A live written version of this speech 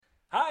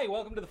Hi,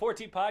 welcome to the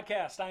 4T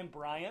Podcast. I'm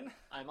Brian,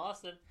 I'm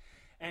Austin.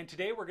 and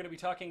today we're going to be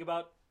talking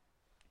about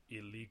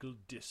illegal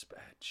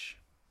dispatch.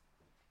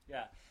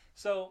 Yeah,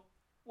 so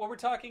what we're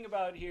talking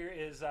about here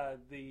is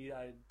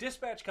the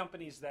dispatch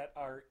companies that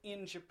are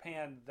in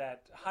Japan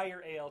that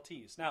hire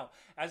ALTs. Now,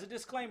 as a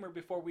disclaimer,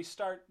 before we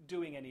start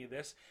doing any of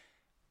this,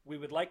 we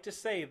would like to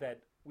say that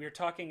we're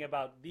talking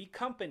about the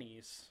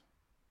companies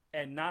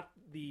and not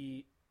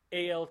the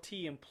ALT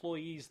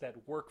employees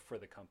that work for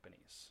the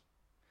companies.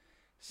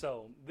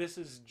 So this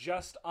is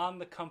just on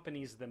the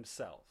companies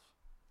themselves.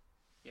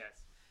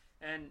 Yes.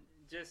 And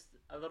just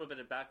a little bit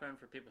of background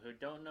for people who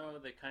don't know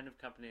the kind of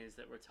companies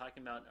that we're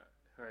talking about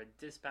who are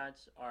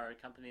dispatch are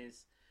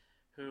companies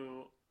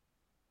who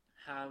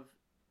have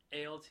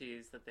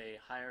ALTs that they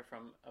hire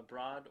from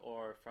abroad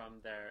or from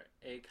their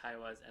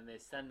eikaiwas, and they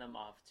send them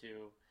off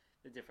to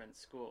the different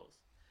schools.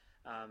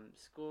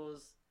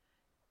 Schools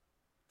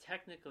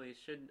technically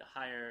should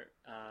hire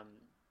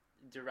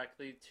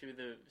directly to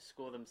the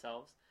school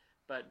themselves,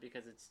 but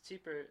because it's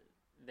cheaper,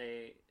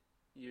 they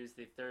use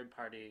the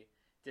third-party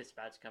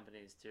dispatch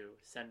companies to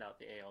send out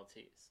the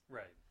ALTs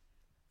Right.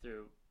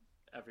 through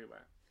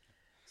everywhere.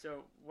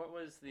 So what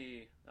was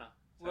the...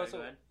 Well,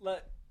 go ahead.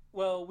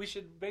 we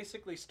should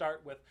basically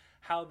start with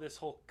how this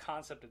whole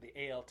concept of the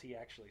ALT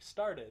actually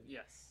started.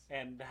 Yes.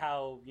 And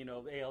how,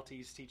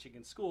 ALTs teaching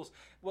in schools.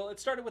 Well, it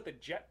started with the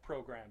JET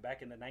program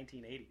back in the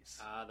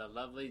 1980s. The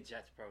lovely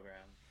JET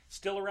program.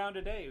 Still around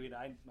today.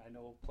 I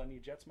know plenty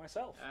of JETs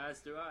myself.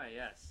 As do I,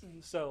 yes.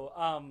 So,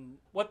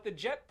 what the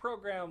JET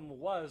program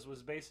was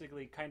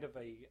basically kind of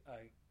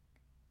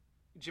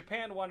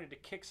Japan wanted to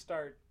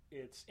kickstart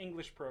its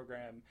English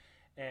program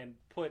and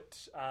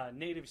put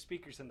native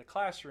speakers in the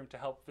classroom to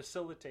help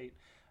facilitate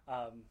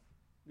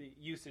the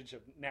usage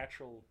of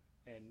natural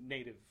and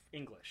native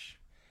English.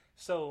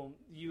 So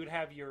you would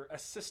have your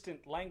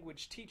assistant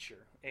language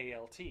teacher,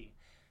 ALT,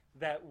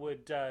 that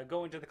would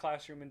go into the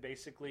classroom and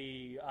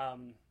basically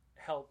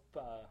help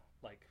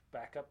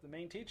back up the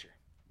main teacher,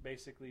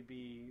 basically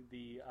be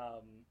the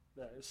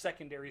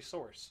secondary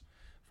source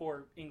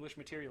for English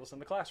materials in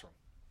the classroom.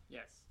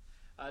 Yes.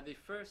 The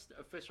first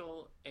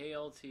official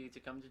ALT to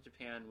come to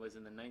Japan was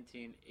in the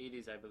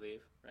 1980s, I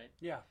believe, right?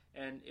 Yeah.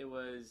 And it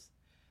was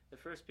the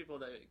first people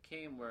that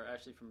came were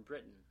actually from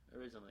Britain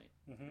originally,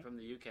 from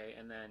the UK,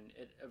 and then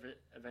it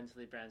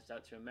eventually branched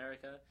out to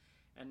America.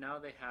 And now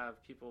they have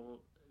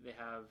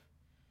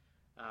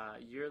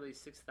yearly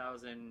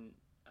 6,000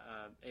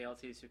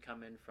 ALTs who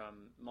come in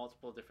from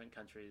multiple different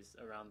countries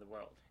around the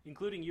world,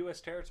 Including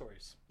U.S.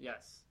 territories.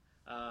 Yes.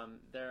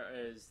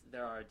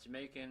 There are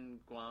Jamaican,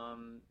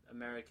 Guam,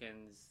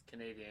 Americans,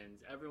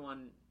 Canadians.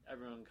 Everyone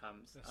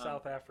comes.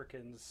 South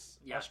Africans,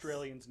 yes.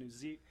 Australians,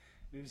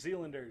 New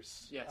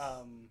Zealanders. Yes.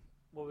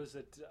 What was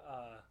it?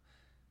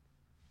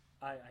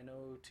 I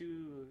know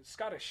two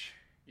Scottish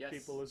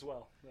people as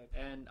well.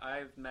 And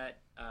I've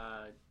met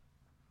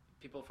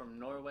people from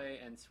Norway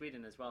and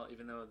Sweden as well,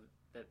 even though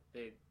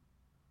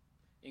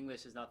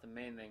English is not the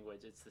main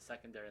language; it's the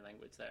secondary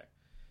language there.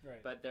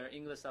 Right. But their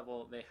English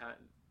level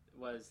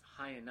was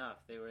high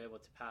enough. They were able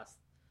to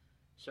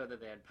show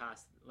that they had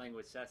passed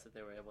language tests, that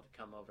they were able to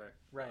come over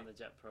on the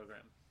JET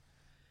program.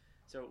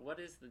 So what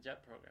is the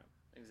JET program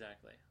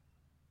exactly?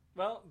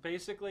 Well,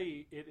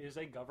 basically, it is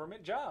a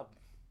government job.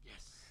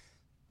 Yes.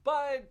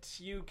 But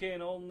you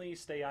can only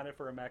stay on it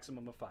for a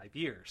maximum of 5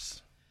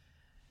 years.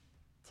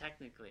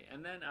 Technically.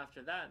 And then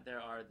after that, there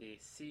are the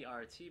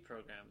CRT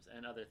programs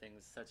and other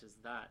things such as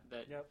that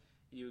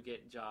you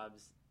get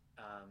jobs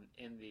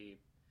in the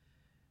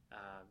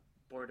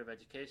Board of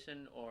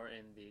Education or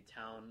in the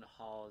town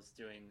halls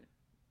doing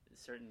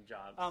certain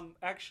jobs.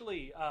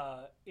 Actually,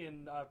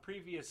 in a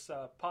previous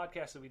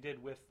podcast that we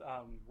did with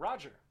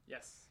Roger.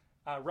 Yes.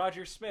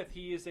 Roger Smith,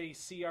 he is a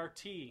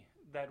CRT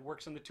that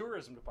works in the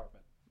tourism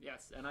department.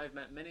 Yes, and I've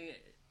met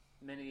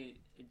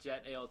many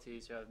JET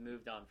ALTs who have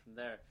moved on from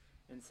there.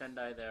 In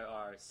Sendai, there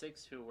are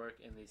 6 who work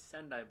in the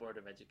Sendai Board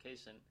of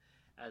Education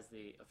as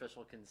the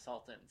official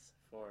consultants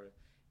for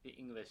the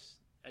English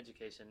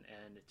education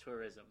and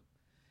tourism.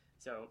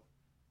 So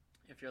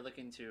if you're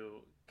looking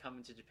to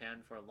come to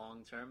Japan for a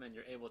long term and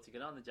you're able to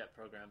get on the JET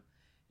program,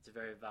 it's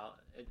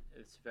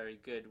a very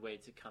good way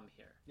to come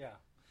here. Yeah.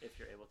 If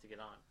you're able to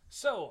get on.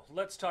 So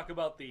let's talk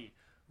about the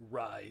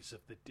rise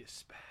of the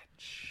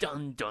dispatch.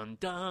 Dun dun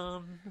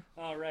dun.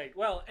 All right.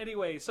 Well,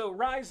 anyway, so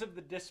rise of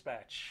the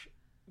dispatch.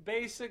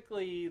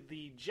 Basically,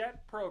 the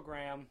JET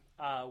program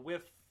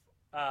with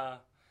I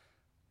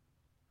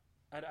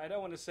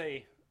don't want to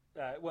say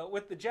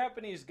with the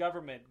Japanese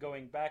government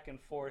going back and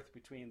forth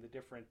between the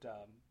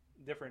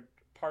different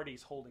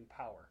parties holding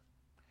power.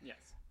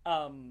 Yes.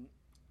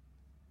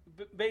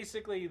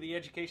 Basically, the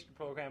education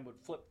program would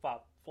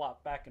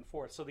flop back and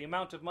forth. So the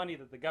amount of money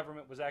that the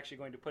government was actually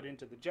going to put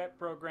into the JET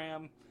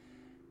program,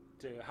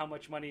 to how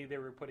much money they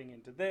were putting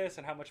into this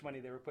and how much money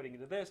they were putting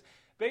into this.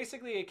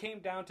 Basically, it came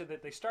down to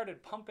that they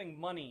started pumping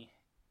money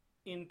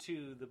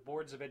into the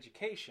boards of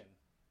education,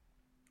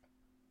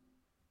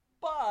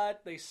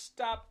 but they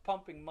stopped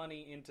pumping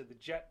money into the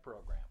JET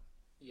program.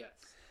 Yes.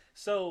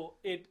 So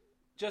it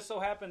just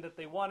so happened that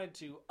they wanted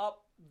to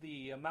up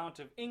the amount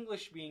of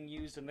English being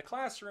used in the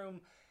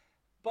classroom,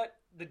 but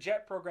the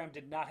JET program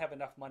did not have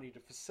enough money to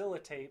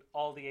facilitate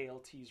all the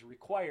ALTs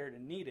required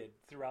and needed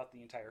throughout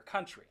the entire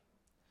country.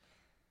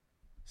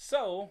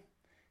 So,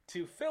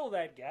 to fill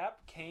that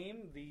gap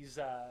came these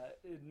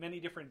many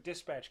different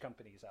dispatch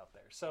companies out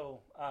there.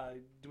 So,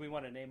 do we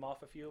want to name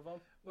off a few of them?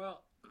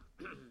 Well,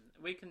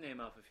 we can name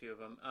off a few of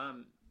them.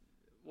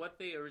 What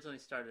they originally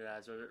started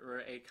as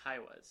were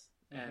eikaiwas,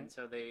 and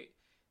so they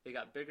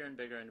got bigger and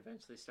bigger and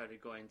eventually started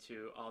going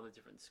to all the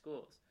different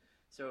schools.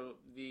 So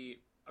the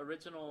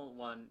original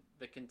one,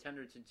 the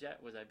contender to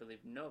JET, was, I believe,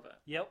 Nova.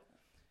 Yep.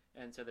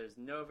 And so there's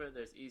Nova,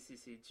 there's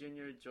ECC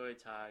Junior, Joy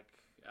Talk,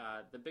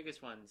 the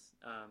biggest ones,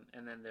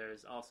 and then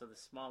there's also the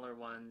smaller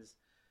ones,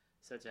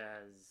 such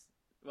as,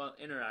 well,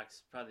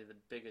 Interac's probably the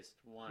biggest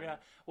one. Yeah,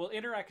 well,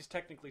 Interac is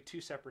technically two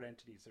separate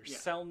entities. There's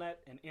Cellnet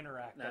and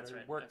Interac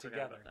that work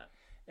together.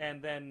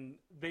 And then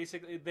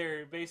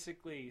they're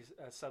basically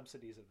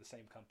subsidies of the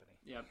same company.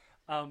 Yep.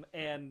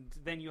 And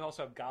then you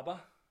also have GABA.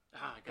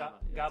 GABA.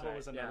 GABA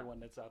was another one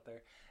that's out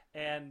there.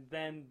 And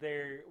then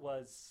there's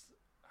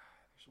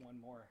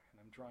one more, and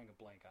I'm drawing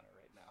a blank on it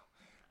right now.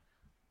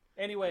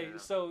 Anyway,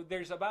 so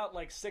there's about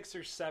like 6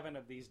 or 7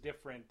 of these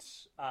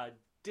different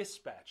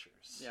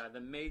dispatchers. Yeah, the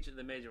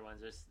major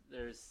ones.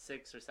 There's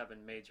 6 or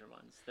 7 major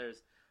ones.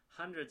 There's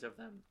hundreds of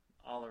them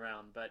all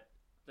around, but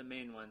the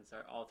main ones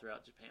are all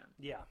throughout Japan.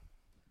 Yeah.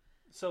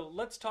 So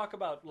let's talk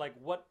about like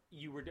what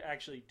you would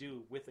actually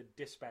do with a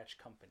dispatch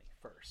company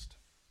first.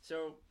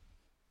 So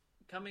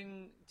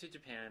coming to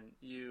Japan,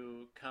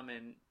 you come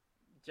in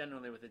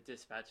generally with a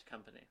dispatch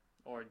company,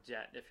 or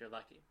JET if you're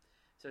lucky.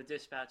 So a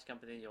dispatch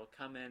company, you'll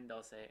come in,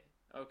 they'll say,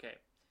 okay,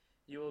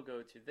 you will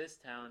go to this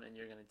town and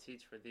you're going to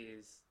teach for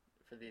these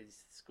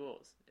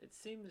schools. It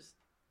seems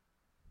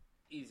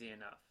easy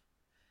enough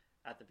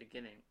at the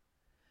beginning.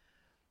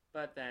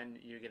 But then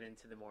you get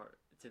into the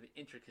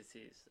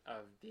intricacies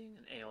of being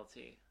an ALT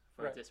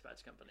for a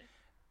dispatch company.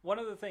 One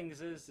of the things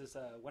is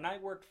when I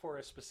worked for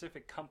a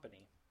specific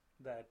company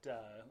that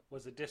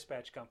was a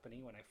dispatch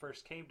company when I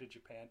first came to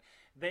Japan,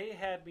 they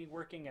had me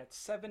working at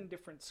 7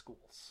 different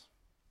schools.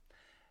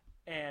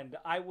 And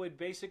I would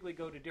basically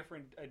go to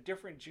a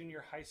different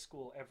junior high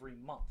school every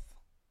month.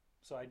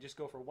 So I'd just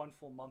go for one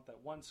full month at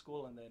one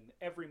school, and then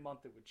every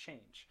month it would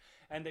change.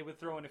 And they would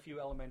throw in a few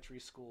elementary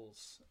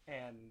schools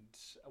and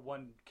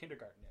one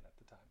kindergarten in at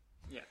the time.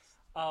 Yes.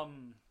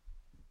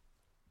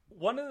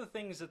 One of the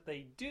things that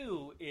they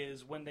do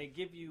is when they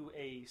give you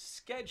a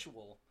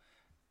schedule,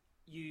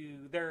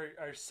 there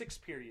are 6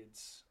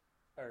 periods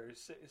or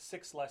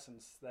 6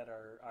 lessons that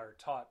are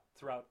taught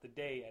throughout the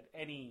day at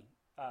any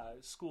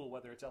school,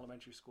 whether it's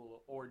elementary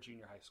school or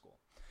junior high school.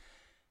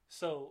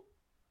 So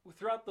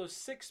throughout those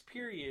 6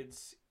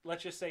 periods,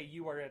 let's just say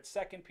you are at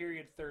 2nd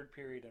period, 3rd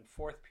period, and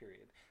 4th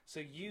period.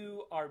 So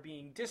you are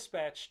being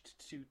dispatched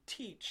to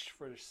teach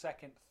for the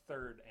 2nd,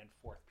 3rd, and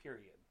 4th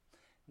period.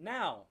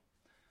 Now,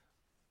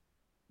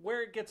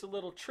 where it gets a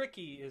little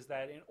tricky is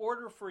that in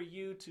order for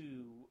you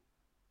to,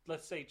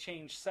 let's say,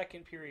 change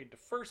 2nd period to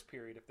 1st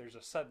period, if there's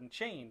a sudden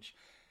change,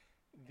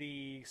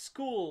 the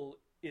school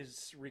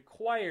is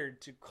required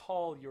to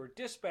call your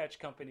dispatch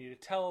company to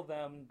tell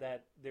them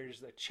that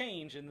there's a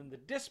change, and then the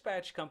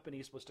dispatch company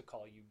is supposed to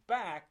call you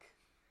back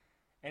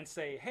and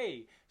say,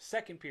 hey,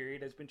 2nd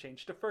period has been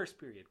changed to 1st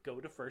period.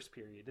 Go to 1st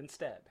period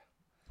instead.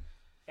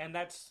 And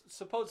that's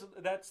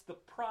the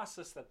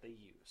process that they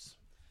use.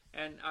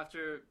 And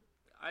after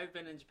I've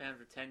been in Japan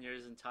for 10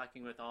 years and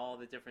talking with all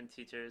the different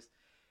teachers,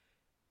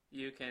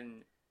 you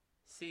can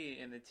see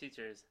in the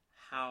teachers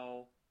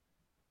how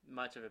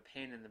much of a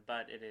pain in the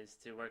butt it is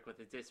to work with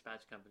a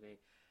dispatch company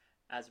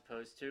as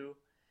opposed to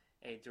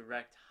a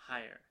direct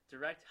hire.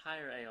 Direct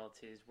hire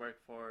ALTs work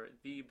for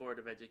the Board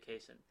of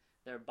Education.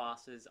 Their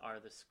bosses are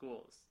the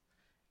schools.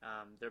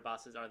 Their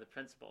bosses are the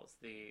principals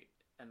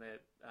and the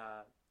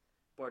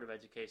Board of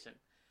Education.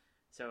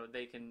 So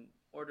they can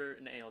order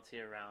an ALT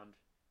around,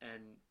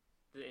 and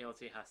the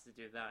ALT has to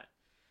do that.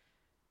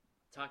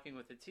 Talking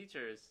with the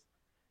teachers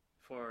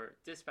for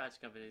dispatch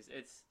companies,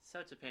 it's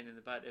such a pain in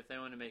the butt. If they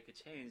want to make a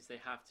change, they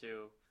have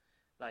to,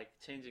 like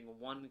changing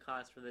one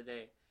class for the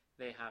day,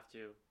 they have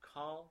to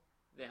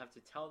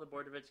tell the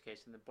Board of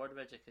Education. The Board of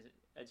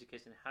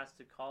Education has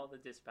to call the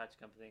dispatch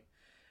company.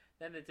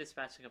 Then the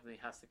dispatch company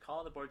has to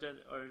call the Board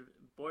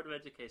of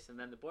Education.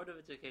 Then the Board of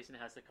Education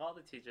has to call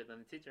the teacher. Then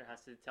the teacher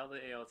has to tell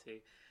the ALT.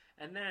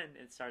 And then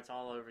it starts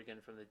all over again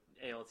from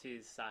the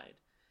ALT's side.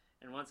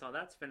 And once all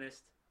that's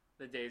finished,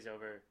 the day's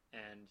over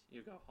and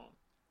you go home.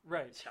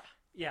 Right.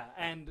 Yeah,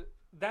 and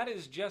that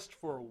is just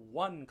for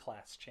one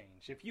class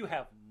change. If you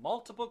have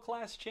multiple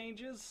class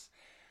changes,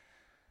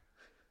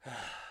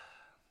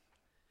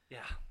 yeah.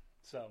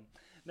 So,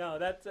 no,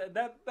 that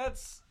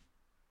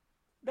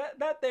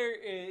there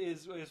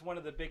is one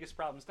of the biggest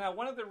problems. Now,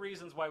 one of the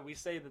reasons why we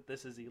say that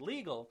this is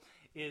illegal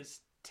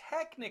is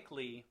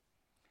technically,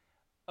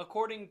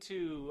 according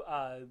to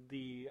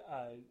the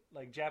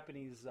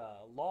Japanese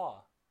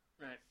law,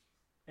 right,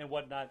 and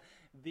whatnot,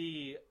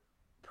 the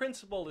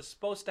principal is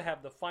supposed to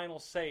have the final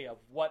say of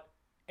what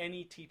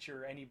any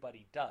teacher or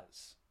anybody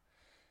does.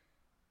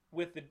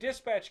 With the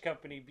dispatch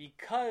company,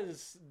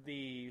 because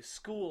the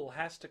school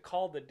has to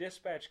call the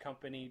dispatch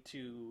company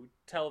to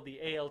tell the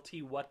ALT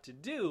what to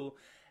do,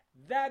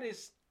 that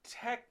is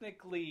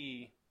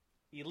technically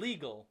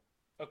illegal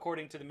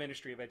according to the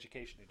Ministry of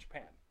Education in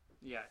Japan.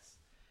 Yes.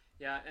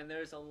 Yeah, and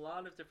there's a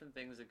lot of different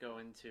things that go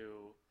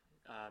into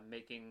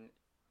making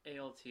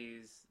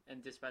ALTs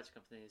and dispatch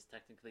companies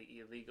technically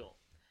illegal.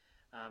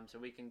 So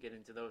we can get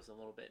into those a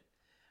little bit.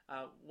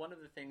 One of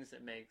the things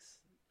that makes...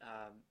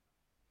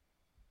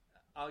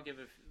 I'll give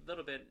a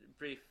little bit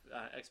brief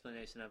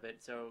explanation of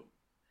it. So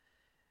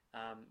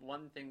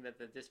one thing that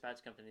the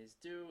dispatch companies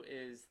do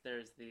is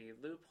there's the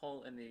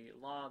loophole in the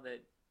law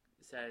that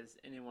says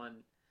anyone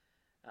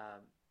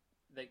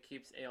that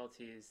keeps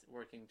ALTs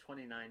working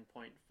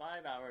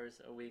 29.5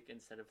 hours a week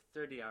instead of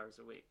 30 hours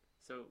a week.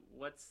 So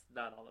what's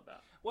that all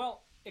about?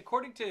 Well,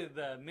 according to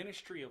the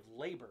Ministry of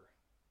Labor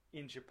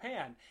in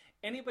Japan,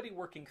 anybody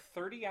working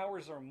 30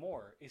 hours or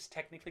more is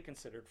technically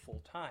considered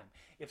full-time.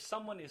 If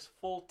someone is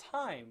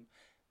full-time,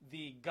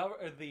 the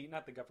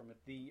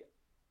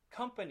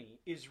company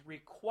is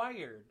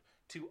required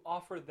to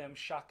offer them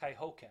Shakai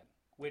Hoken,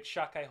 which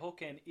Shakai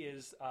Hoken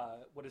is,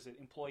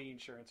 employee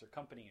insurance or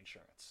company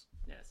insurance.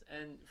 Yes,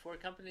 and for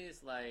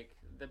companies like,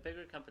 the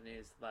bigger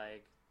companies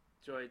like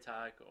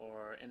Joytalk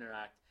or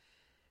Interact,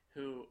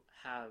 who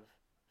have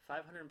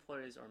 500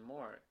 employees or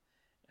more,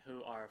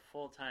 who are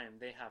full-time,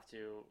 they have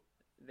to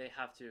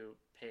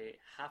pay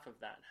half of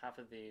that, half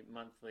of the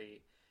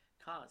monthly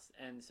cost.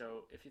 And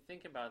so if you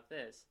think about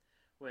this,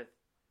 with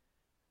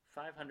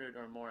 500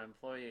 or more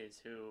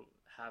employees who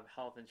have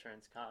health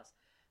insurance costs,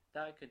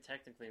 that could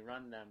technically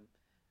run them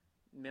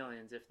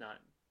millions, if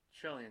not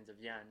trillions of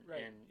yen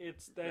in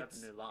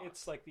revenue loss.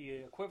 It's like the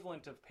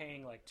equivalent of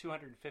paying like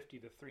 $250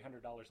 to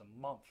 $300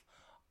 a month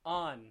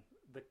on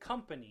the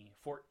company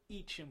for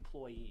each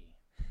employee.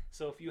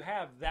 So if you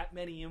have that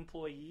many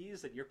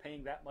employees that you're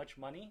paying that much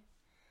money,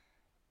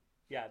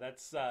 yeah,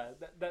 that's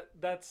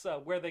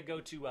where they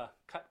go to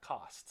cut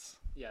costs.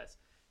 Yes.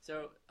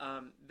 So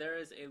there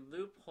is a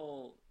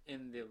loophole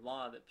in the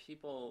law that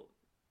people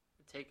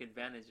take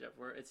advantage of,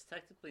 where it's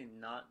technically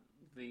not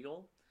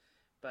legal,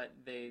 but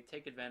they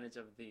take advantage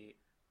of the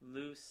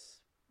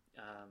loose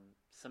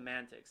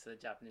semantics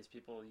that Japanese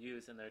people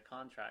use in their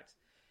contracts.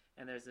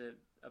 And there's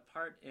a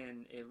part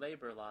in a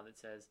labor law that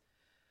says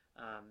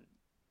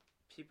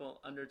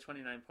people under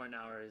 29.5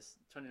 hours,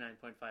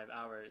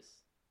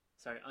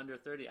 under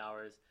 30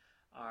 hours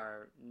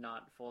are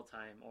not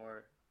full-time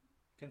or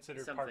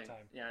considered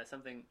part-time. Yeah,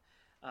 something.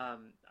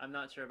 I'm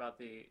not sure about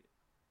the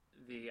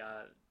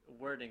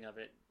wording of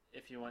it.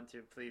 If you want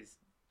to, please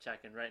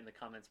check and write in the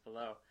comments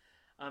below.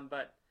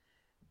 But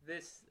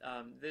this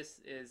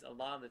is a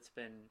law that's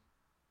been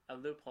a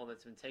loophole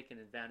that's been taken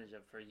advantage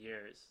of for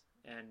years,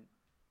 and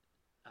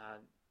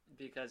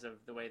because of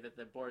the way that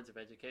the boards of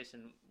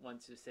education want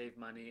to save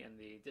money and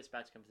the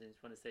dispatch companies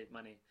want to save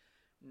money,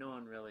 no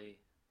one really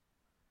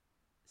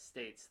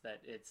states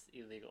that it's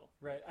illegal.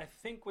 Right. I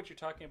think what you're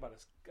talking about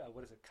is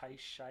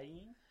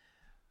kaishain?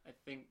 I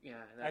think,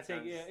 yeah.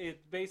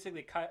 It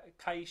basically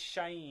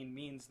kaishain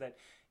means that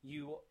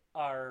you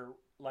are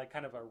like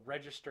kind of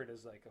registered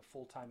as like a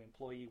full-time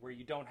employee, where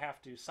you don't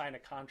have to sign a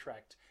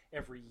contract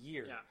every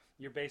year. Yeah.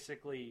 You're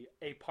basically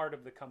a part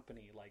of the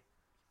company. Like,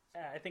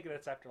 I think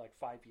that's after like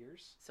 5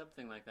 years.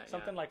 Something like that.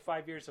 Something like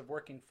 5 years of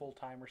working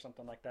full-time or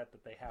something like that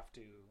they have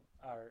to,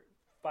 or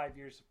 5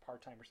 years of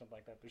part-time or something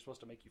like that. They're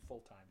supposed to make you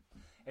full-time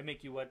and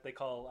make you what they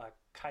call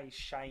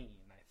kaishain,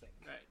 I think.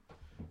 Right.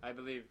 I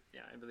believe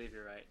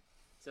you're right.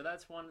 So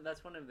that's one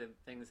of the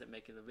things that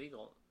make it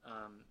illegal.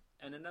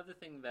 And another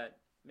thing that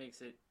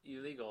makes it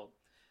illegal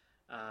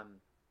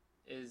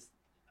is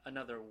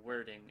another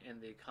wording in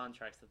the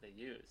contracts that they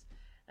use,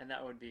 and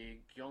that would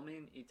be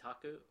Gyomin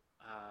Itaku,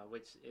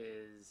 which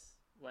is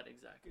what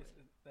exactly?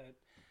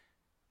 It's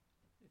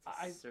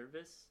a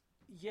service?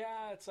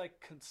 Yeah, it's like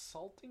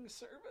consulting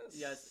service.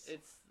 Yes,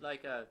 it's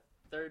like a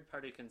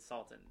third-party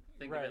consultant.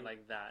 Think of it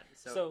like that.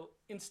 So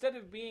instead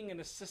of being an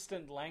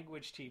assistant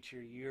language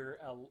teacher, you're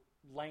a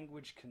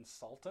language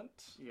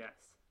consultant?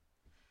 Yes.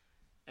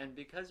 And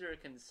because you're a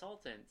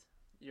consultant,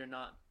 you're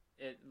not.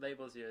 It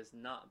labels you as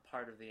not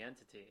part of the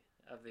entity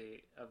of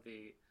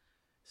the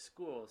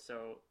school,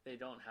 so they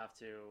don't have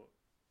to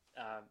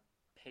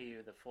pay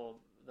you the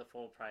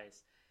full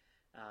price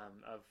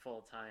of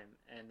full time,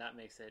 and that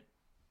makes it.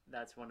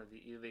 That's one of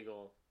the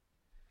illegal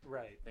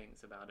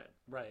things about it.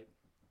 Right.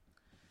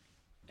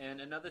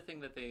 And another thing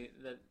that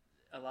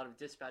a lot of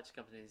dispatch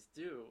companies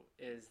do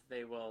is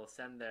they will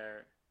send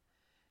their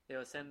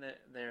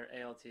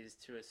ALTs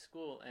to a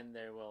school, and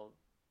they will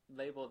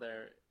label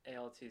their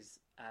ALTs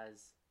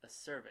as a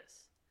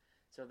service.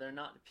 So they're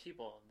not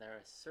people,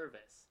 they're a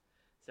service.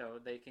 So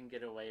they can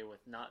get away with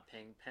not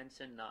paying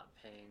pension, not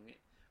paying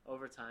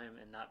overtime,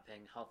 and not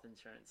paying health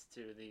insurance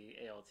to the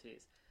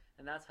ALTs.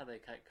 And that's how they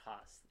cut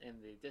costs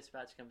in the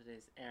dispatch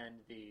companies and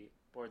the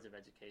boards of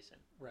education.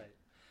 Right.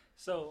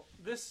 So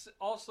this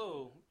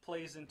also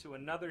plays into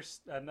another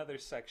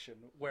section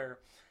where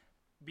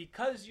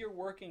because you're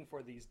working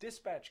for these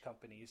dispatch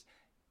companies,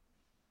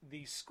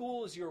 the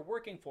schools you're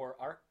working for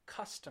are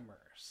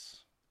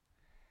customers.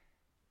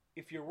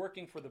 If you're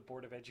working for the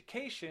Board of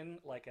Education,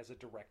 like as a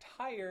direct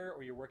hire,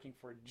 or you're working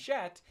for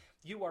JET,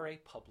 you are a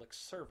public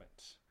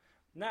servant.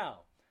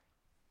 Now,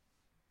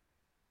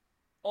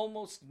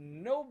 almost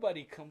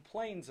nobody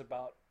complains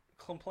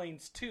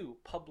to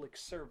public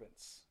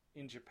servants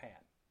in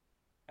Japan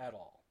at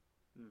all.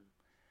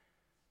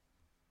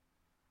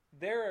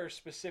 There are a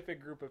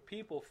specific group of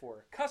people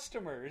for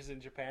customers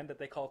in Japan that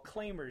they call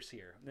claimers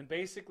here. And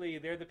basically,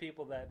 they're the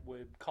people that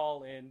would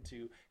call in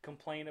to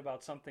complain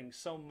about something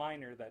so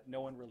minor that no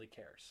one really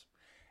cares.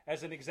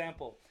 As an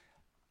example,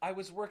 I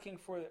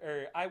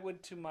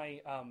went to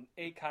my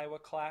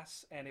Eikaiwa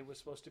class, and it was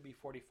supposed to be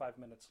 45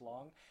 minutes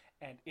long,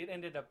 and it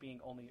ended up being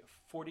only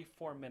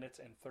 44 minutes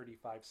and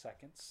 35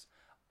 seconds.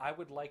 I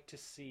would like to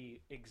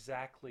see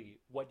exactly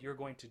what you're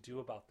going to do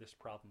about this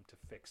problem to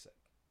fix it.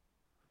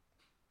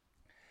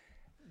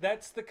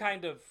 That's the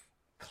kind of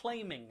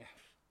claiming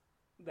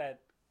that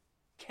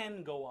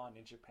can go on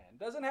in Japan.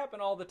 Doesn't happen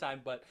all the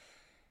time, but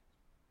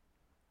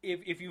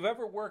if you've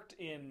ever worked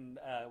in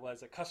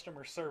a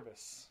customer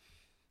service,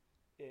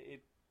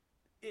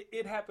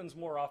 it happens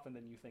more often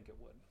than you think it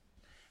would.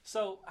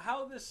 So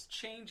how this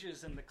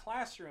changes in the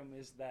classroom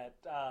is that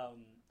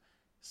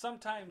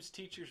sometimes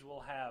teachers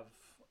will have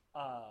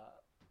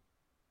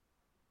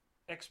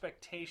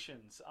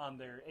expectations on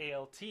their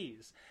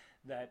ALTs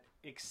that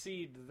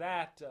exceed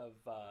that of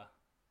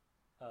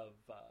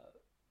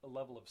a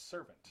level of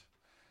servant.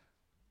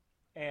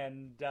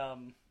 And,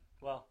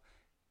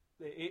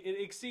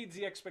 it exceeds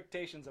the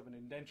expectations of an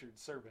indentured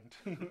servant.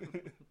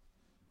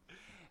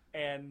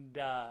 And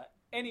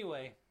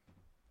anyway,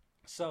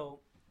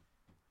 so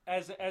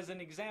as an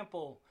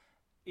example,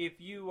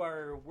 if you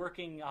are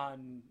working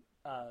on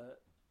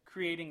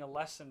creating a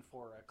lesson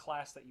for a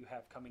class that you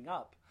have coming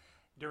up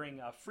during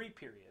a free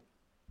period,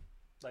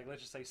 like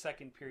let's just say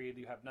second period,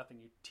 you have nothing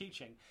you're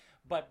teaching,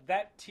 but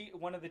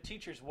one of the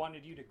teachers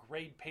wanted you to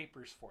grade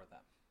papers for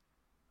them,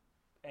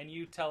 and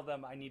you tell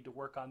them, I need to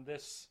work on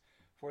this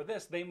for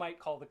this, they might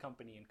call the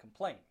company and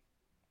complain.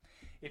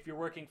 If you're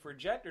working for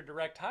JET or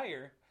direct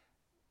hire,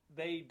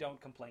 they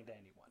don't complain to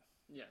anyone.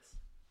 Yes.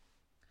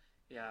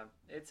 Yeah,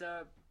 it's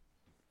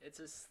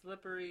a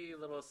slippery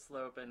little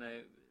slope and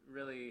a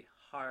really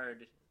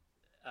hard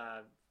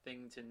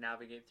thing to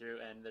navigate through,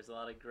 and there's a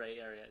lot of gray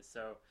areas.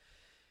 So,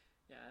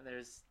 yeah,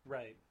 there's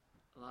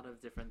a lot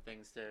of different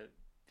things to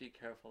be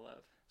careful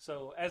of.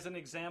 So, as an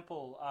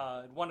example,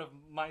 one of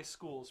my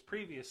schools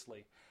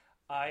previously,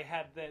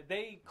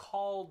 they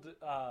called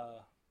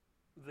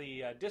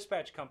the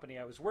dispatch company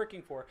I was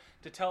working for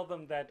to tell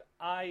them that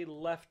I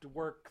left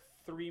work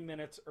 3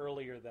 minutes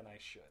earlier than I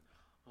should.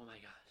 Oh my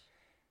gosh.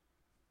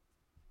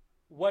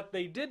 What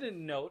they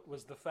didn't note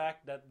was the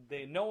fact that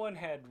no one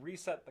had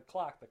reset the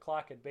clock. The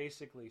clock had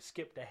basically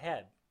skipped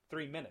ahead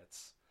 3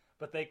 minutes.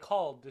 But they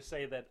called to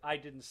say that I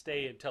didn't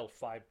stay until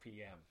 5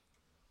 p.m.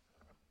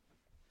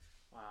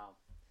 Wow.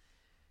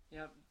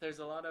 Yeah, there's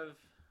a lot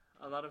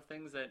of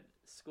things that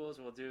schools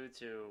will do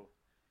to,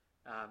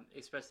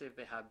 especially if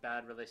they have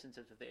bad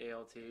relationships with the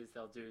ALTs,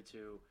 they'll do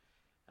to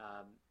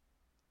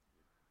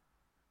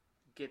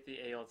get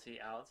the ALT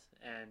out,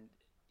 and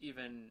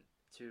even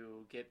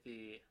to get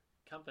the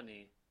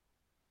company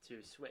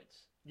to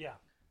switch. Yeah.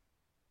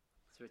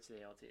 Switch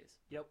the ALTs.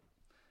 Yep.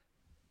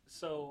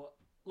 So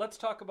let's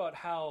talk about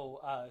how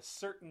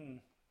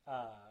certain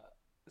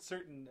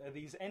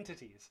these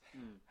entities,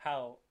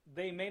 how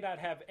they may not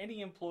have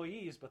any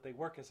employees, but they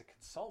work as a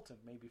consultant,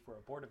 maybe for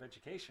a board of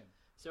education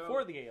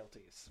for the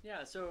ALTs.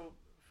 Yeah. So,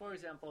 for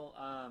example,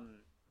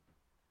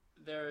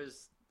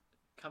 there's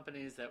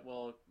companies that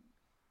will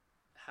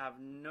have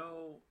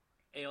no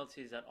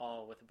ALTs at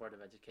all with the Board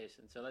of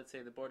Education. So let's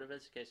say the Board of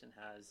Education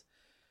has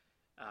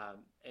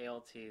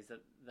ALTs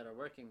that are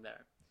working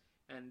there,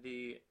 and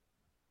the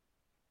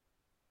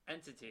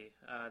entity,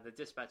 the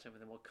dispatch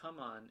company, will come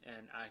on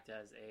and act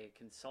as a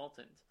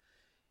consultant.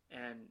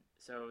 And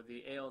so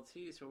the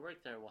ALTs who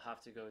work there will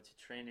have to go to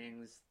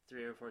trainings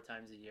 3 or 4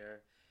 times a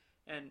year,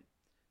 and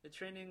the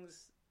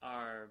trainings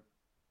are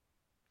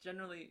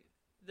generally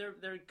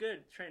they're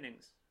good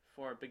trainings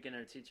for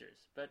beginner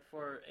teachers, but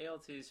for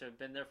ALTs who have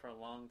been there for a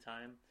long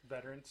time,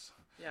 veterans,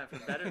 yeah,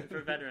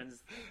 for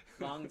veterans,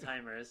 long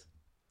timers,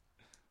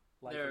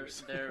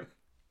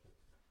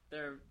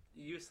 they're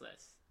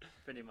useless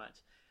pretty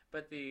much.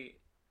 But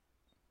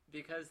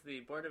because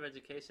the Board of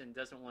Education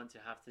doesn't want to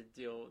have to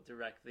deal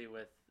directly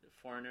with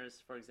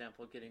foreigners, for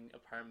example, getting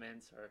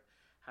apartments or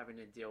having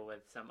to deal with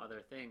some other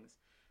things,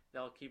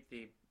 they'll keep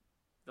the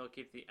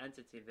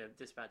entity, the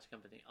dispatch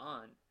company,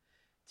 on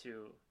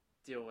to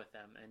deal with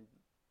them and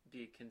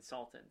be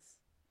consultants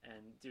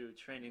and do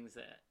trainings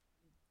that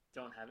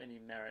don't have any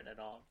merit at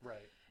all.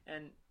 Right.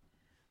 And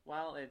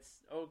while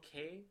it's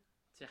okay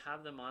to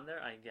have them on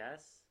there, I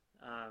guess,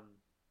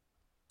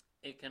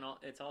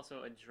 it's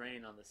also a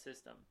drain on the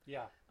system.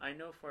 Yeah. I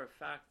know for a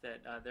fact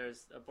that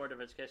there's a Board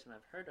of Education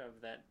I've heard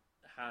of that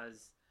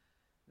has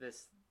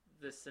this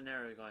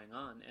scenario going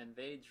on, and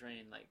they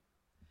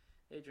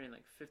they drain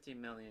like 50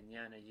 million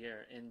yen a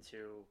year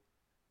into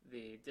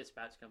the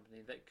dispatch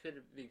company that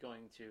could be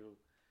going to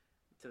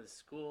the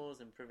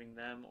schools, improving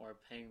them, or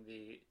paying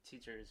the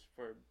teachers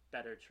for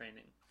better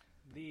training.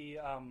 The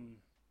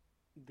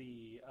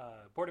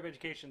Board of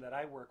Education that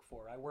I work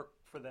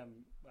for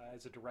them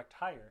as a direct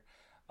hire.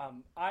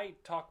 I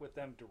talk with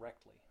them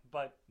directly,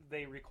 but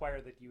they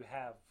require that you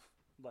have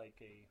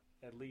like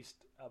at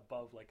least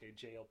above like a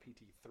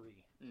JLPT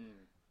 3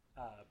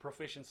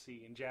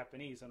 proficiency in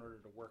Japanese in order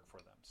to work for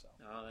them. So.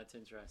 Oh, that's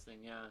interesting.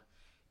 Yeah.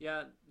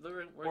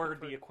 Or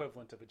the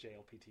equivalent of a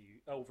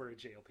JLPT over a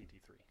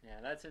JLPT 3. Yeah,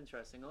 that's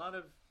interesting. A lot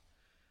of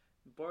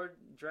board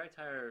direct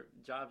hire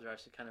jobs are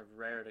actually kind of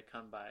rare to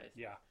come by.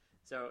 Yeah.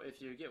 So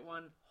if you get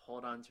one,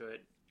 hold on to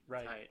it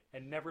tight.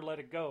 And never let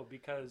it go,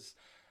 because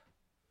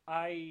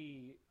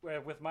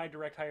with my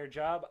direct hire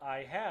job,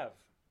 I have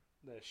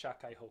the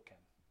Shakai Hoken.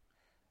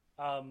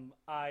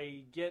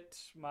 I get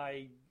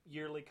my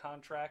yearly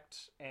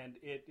contract, and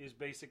it is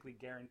basically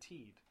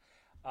guaranteed.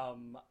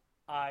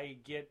 I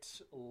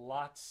get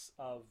lots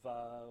of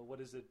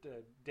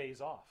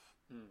days off.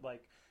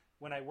 Like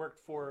when I worked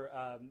for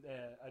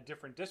a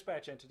different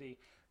dispatch entity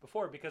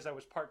before, because I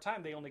was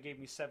part-time, they only gave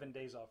me 7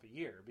 days off a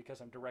year.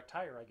 Because I'm direct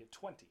hire, I get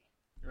 20.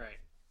 Right.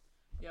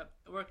 Yep.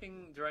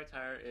 Working direct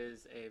hire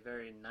is a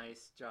very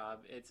nice job.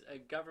 It's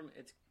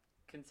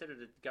considered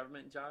a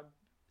government job,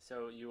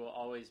 so you will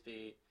always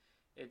be.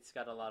 It's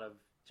got a lot of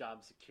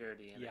job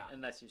security in it,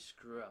 unless you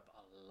screw up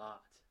a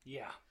lot.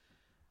 Yeah.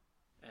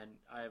 And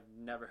I've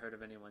never heard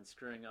of anyone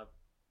screwing up.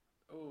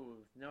 Oh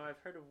no, I've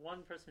heard of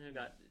one person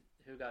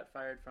who got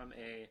fired from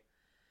a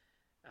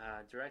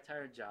direct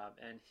hire job,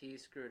 and he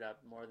screwed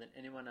up more than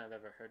anyone I've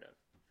ever heard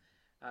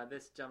of.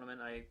 This gentleman,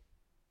 I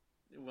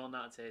will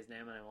not say his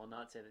name, and I will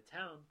not say the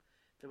town.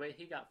 The way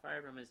he got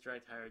fired from his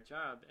direct hire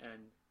job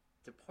and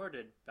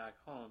deported back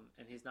home,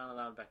 and he's not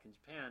allowed back in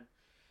Japan,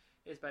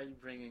 is by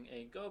bringing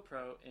a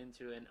GoPro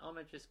into an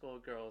elementary school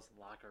girl's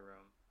locker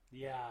room.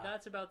 Yeah.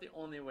 That's about the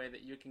only way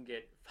that you can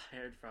get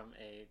fired from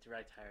a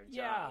direct hire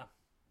job.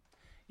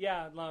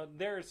 Yeah,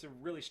 there's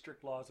really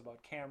strict laws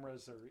about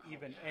cameras or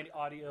even any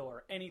audio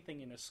or anything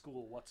in a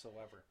school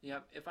whatsoever.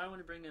 Yep. If I want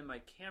to bring in my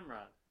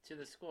camera to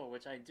the school,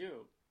 which I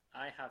do,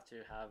 I have to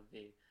have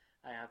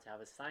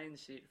a sign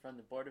sheet from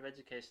the Board of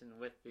Education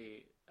with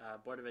the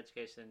Board of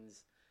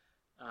Education's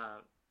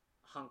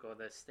hunko,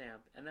 the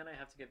stamp, and then I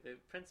have to get the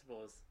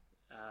principal's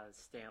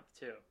stamp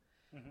too.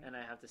 Mm-hmm. And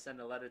I have to send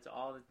a letter to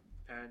all the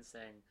parents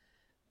saying,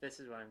 this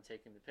is what I'm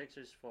taking the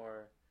pictures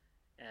for,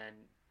 and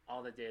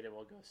all the data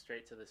will go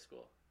straight to the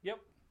school. Yep.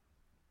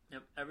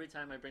 Every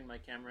time I bring my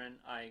camera in,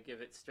 I give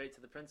it straight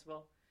to the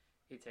principal.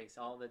 He takes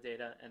all the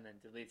data and then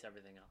deletes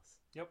everything else.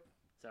 Yep.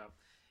 So,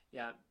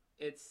 yeah,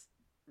 it's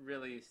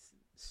really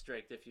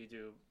strict if you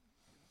do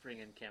bring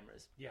in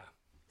cameras. Yeah.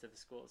 To the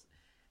schools,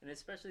 and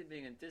especially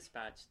being in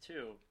dispatch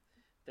too.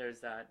 There's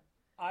that.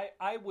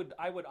 I would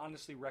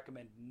honestly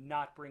recommend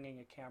not bringing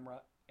a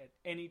camera at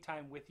any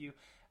time with you,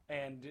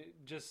 and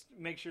just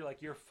make sure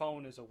like your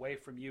phone is away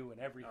from you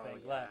and everything.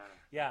 Oh,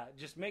 yeah.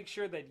 Just make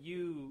sure that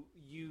you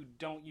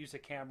don't use a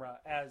camera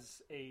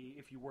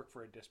if you work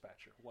for a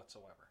dispatcher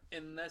whatsoever.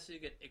 Unless you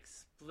get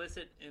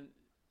explicit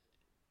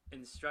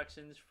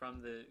instructions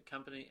from the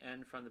company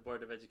and from the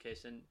Board of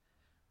Education,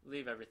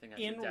 leave everything at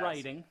your desk. In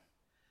writing.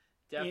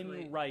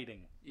 Definitely. In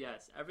writing.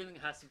 Yes, everything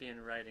has to be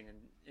in writing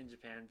in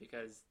Japan,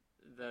 because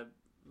the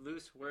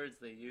loose words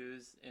they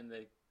use in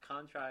the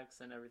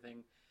contracts and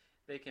everything,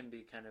 they can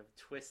be kind of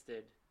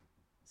twisted.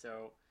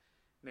 So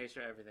make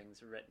sure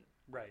everything's written.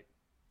 Right.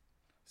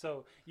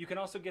 So you can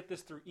also get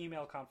this through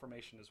email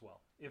confirmation as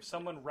well. If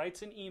someone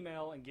writes an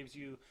email and gives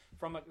you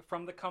from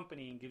the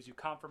company and gives you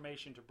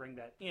confirmation to bring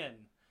that in,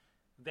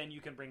 then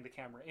you can bring the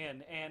camera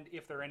in. And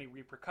if there are any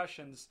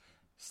repercussions,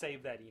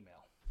 save that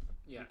email.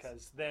 Yes.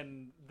 Because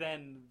then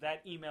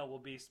that email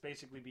will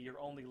basically be your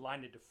only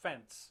line of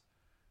defense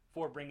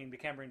for bringing the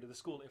camera into the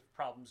school if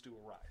problems do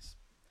arise.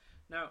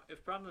 Now,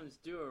 if problems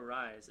do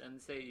arise,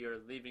 and say you're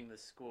leaving the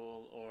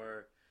school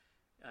or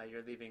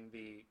you're leaving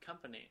the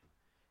company,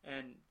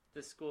 and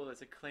the school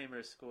is a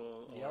claimer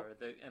school, or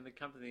the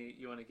company,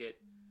 you want to get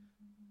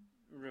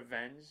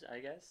revenge, I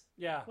guess.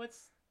 Yeah.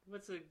 What's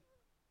a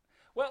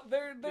Well,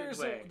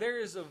 there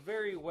is a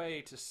very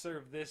way to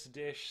serve this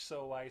dish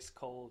so ice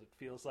cold it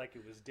feels like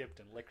it was dipped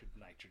in liquid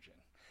nitrogen.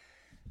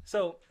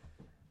 So,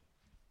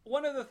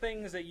 one of the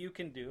things that you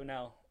can do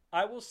now,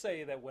 I will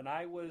say that when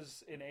I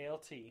was in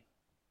ALT,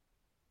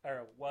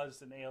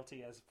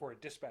 as for a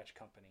dispatch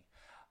company,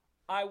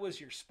 I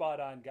was your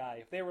spot-on guy.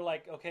 If they were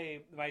like,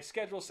 okay, my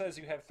schedule says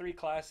you have 3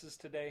 classes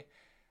today,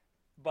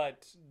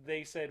 but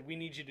they said, we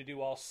need you to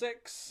do all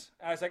 6,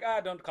 I was like,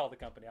 don't call the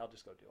company, I'll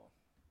just go do them.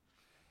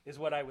 Is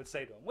what I would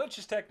say to them, which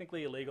is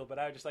technically illegal, but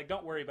I was just like,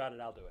 don't worry about it,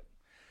 I'll do it.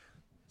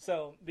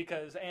 So,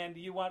 and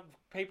you want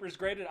papers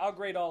graded? I'll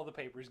grade all the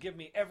papers. Give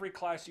me every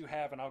class you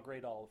have and I'll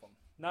grade all of them.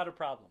 Not a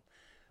problem.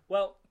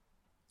 Well,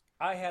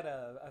 I had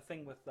a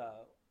thing with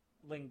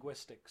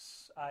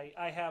linguistics.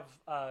 I have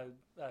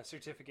a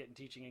certificate in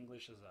teaching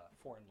English as a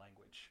foreign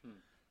language.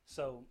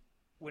 So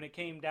when it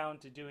came down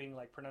to doing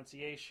like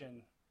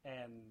pronunciation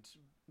and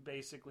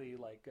basically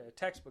like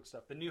textbook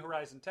stuff, the New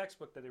Horizon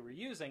textbook that they were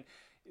using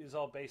is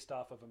all based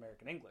off of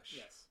American English.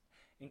 Yes.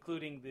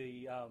 Including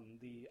the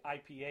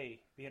IPA,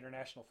 the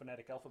International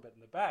Phonetic Alphabet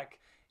in the back,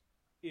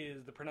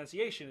 is the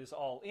pronunciation is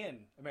all in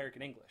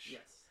American English.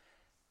 Yes.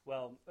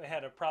 Well, I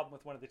had a problem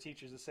with one of the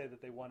teachers to say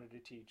that they wanted to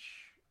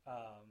teach,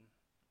 a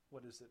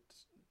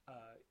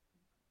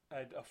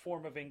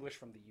form of English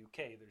from the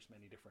UK. There's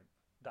many different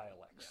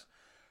dialects. Yeah.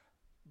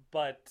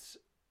 But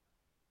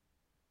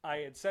I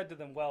had said to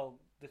them, well,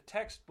 the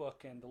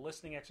textbook and the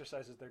listening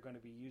exercises they're going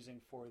to be using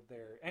for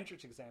their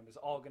entrance exam is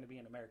all going to be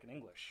in American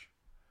English,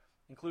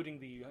 including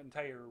the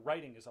entire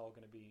writing is all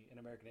going to be in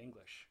American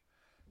English.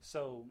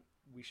 So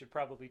we should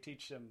probably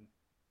teach them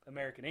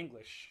American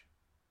English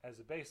as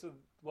a base. So,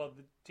 well,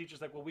 the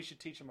teacher's like, well, we should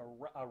teach them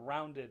a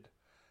rounded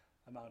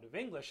amount of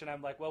English. And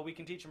I'm like, well, we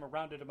can teach them a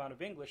rounded amount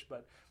of English,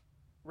 but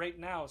right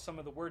now some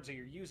of the words that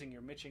you're using,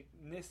 you're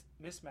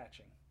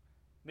mismatching.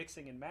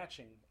 Mixing and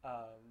matching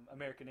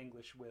American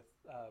English with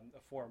a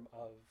form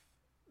of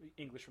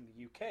English from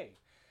the UK.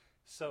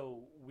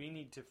 So we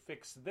need to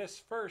fix this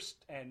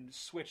first and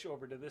switch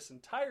over to this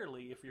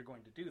entirely if you're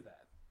going to do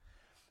that.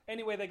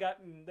 Anyway, they got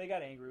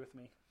angry with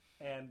me,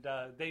 and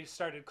they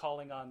started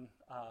calling on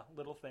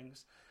little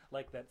things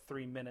like that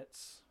 3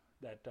 minutes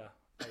that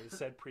I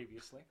said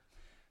previously.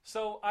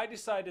 So I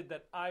decided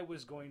that I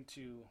was going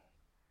to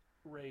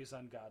raise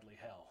ungodly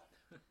hell.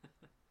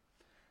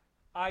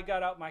 I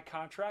got out my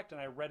contract and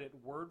I read it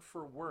word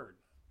for word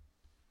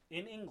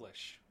in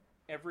English,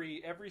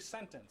 every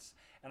sentence,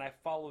 and I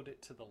followed it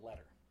to the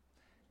letter.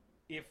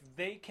 If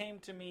they came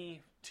to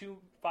me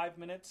 5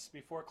 minutes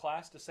before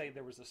class to say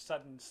there was a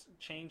sudden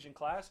change in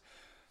class,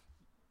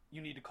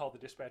 you need to call the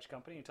dispatch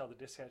company and tell the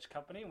dispatch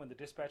company. When the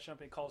dispatch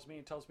company calls me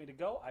and tells me to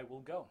go, I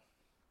will go.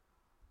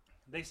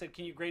 They said,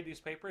 can you grade these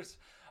papers?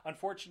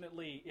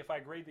 Unfortunately, if I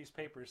grade these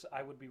papers,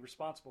 I would be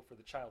responsible for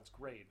the child's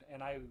grade.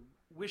 And I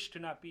wish to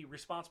not be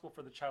responsible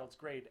for the child's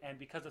grade. And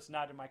because it's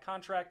not in my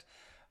contract,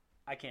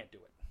 I can't do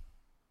it.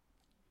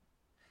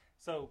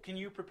 So can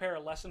you prepare a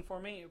lesson for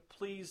me?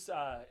 Please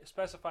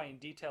specify in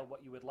detail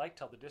what you would like.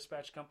 Tell the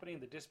dispatch company,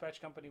 and the dispatch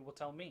company will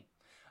tell me.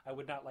 I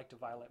would not like to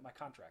violate my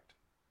contract.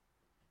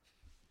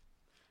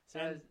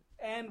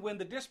 And when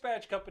the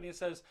dispatch company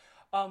says,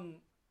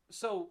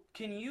 so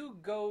can you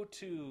go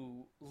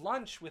to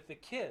lunch with the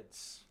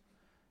kids?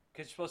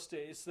 Because you're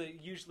supposed to,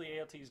 usually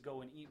ALTs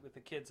go and eat with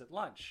the kids at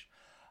lunch.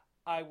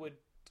 I would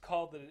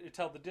tell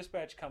the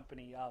dispatch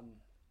company,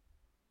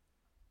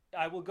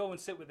 I will go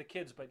and sit with the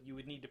kids, but you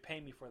would need to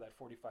pay me for that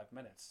 45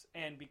 minutes.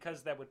 And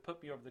because that would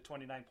put me over the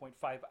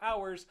 29.5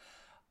 hours,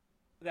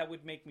 that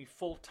would make me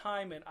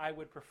full-time, and I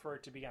would prefer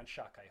to be on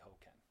Shakai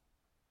Hoken,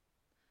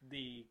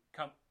 the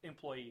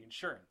employee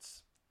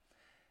insurance.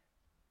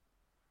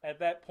 At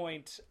that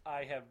point,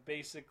 I have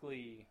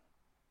basically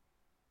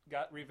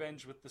got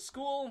revenge with the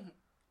school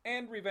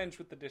and revenge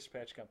with the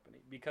dispatch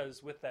company,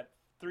 because with that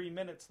 3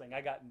 minutes thing,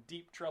 I got in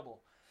deep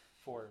trouble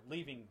for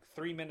leaving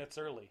 3 minutes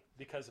early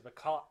because of a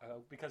clock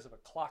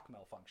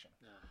malfunction.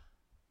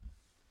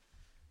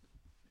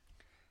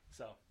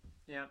 So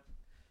yeah,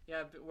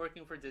 but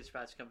working for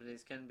dispatch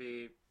companies can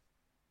be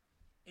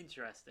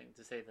interesting,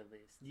 to say the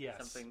least.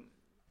 Yes.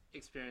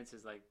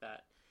 Experiences like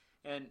that.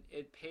 And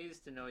it pays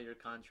to know your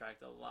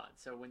contract a lot.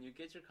 So when you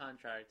get your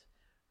contract,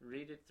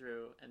 read it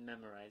through and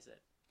memorize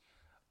it.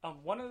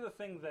 One of the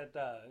things that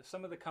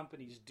some of the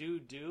companies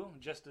do,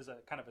 just as a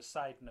kind of a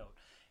side note,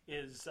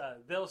 is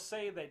they'll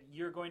say that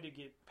you're going to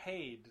get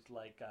paid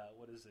like,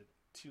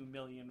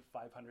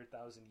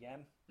 2,500,000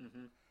 yen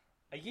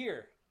a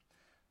year.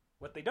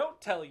 What they don't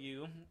tell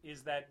you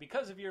is that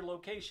because of your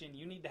location,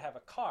 you need to have a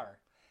car.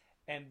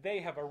 And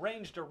they have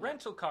arranged a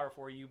rental car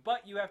for you,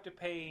 but you have to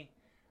pay,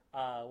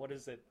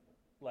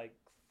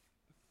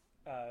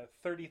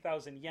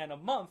 30,000 yen a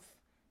month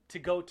to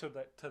go to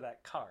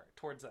that car,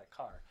 towards that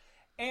car.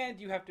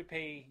 And you have to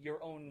pay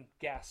your own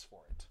gas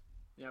for it.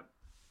 Yep.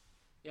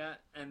 Yeah,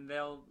 and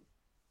they'll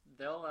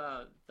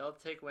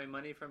take away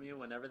money from you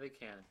whenever they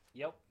can.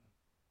 Yep.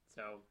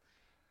 So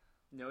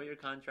know your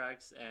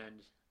contracts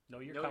and know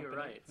your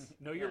rights.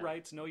 Know your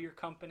rights, know your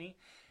company,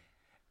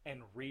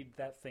 and read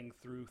that thing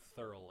through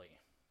thoroughly.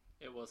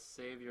 It will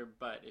save your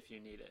butt if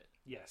you need it.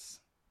 Yes.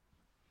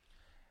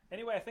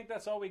 Anyway, I think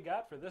that's all we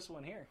got for this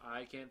one here.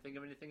 I can't think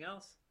of anything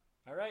else.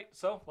 All right.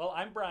 So, well,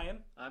 I'm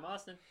Brian. I'm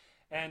Austin.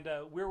 And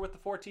we're with the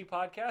 4T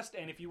Podcast.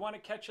 And if you want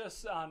to catch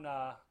us on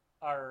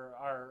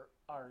our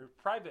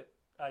private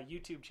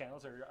YouTube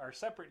channels or our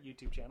separate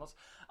YouTube channels,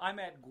 I'm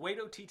at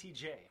Guido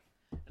TTJ.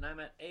 And I'm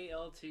at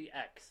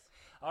ALTX.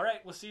 All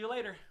right. We'll see you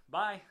later.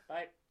 Bye.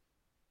 Bye.